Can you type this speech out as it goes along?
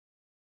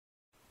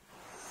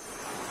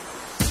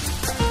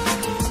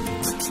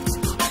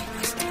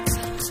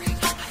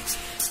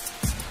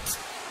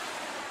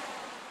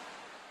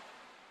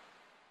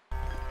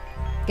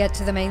Get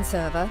to the main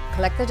server,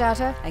 collect the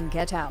data, and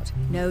get out.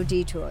 No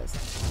detours.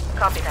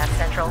 Copy that,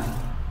 Central.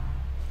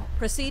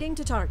 Proceeding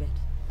to target.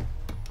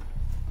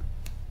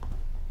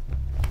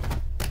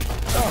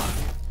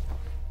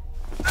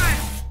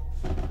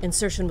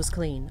 Insertion was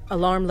clean.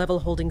 Alarm level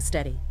holding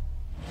steady.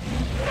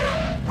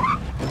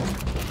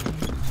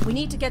 We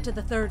need to get to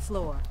the 3rd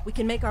floor. We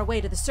can make our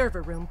way to the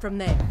server room from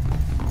there.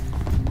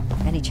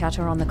 Any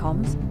chatter on the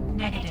comms?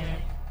 Negative.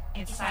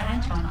 It's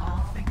silent on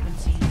all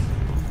frequencies.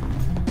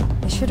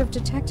 They should have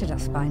detected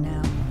us by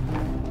now.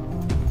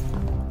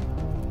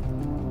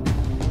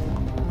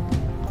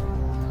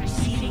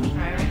 Receiving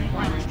priority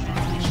wireless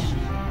transmission.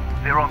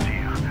 They're onto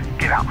you.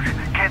 Get out.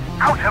 Get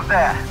out of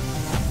there!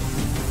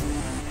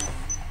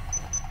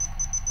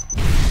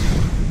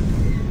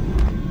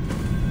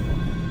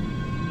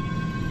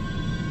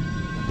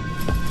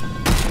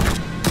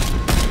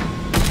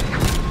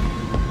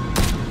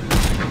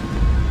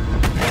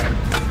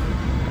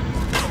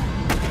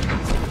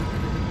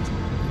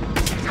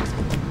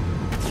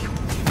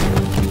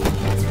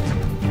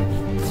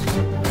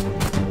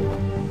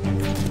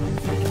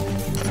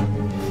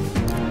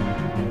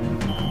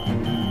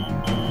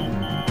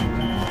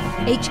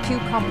 HQ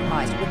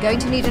compromised. We're going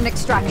to need an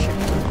extraction.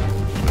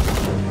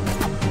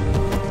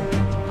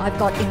 I've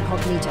got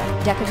Incognita.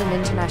 Deckard and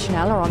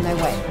International are on their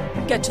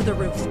way. Get to the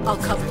roof. I'll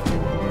cover you.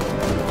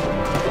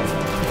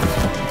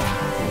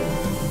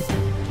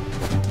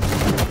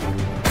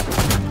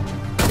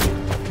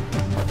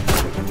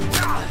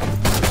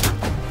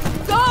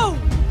 Go!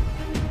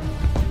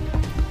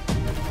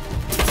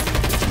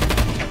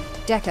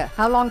 Decker,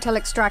 how long till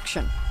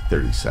extraction?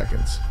 30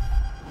 seconds.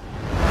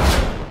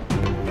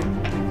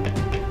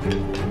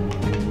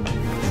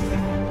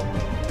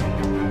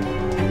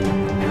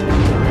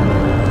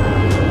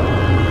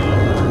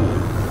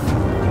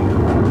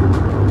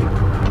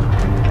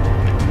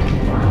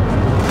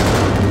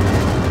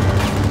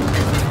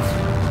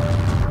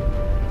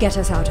 Get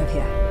us out of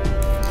here.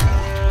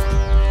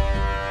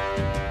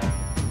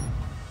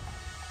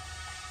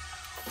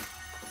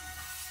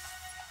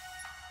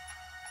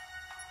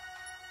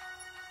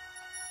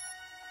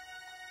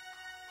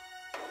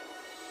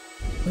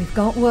 We've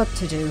got work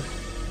to do.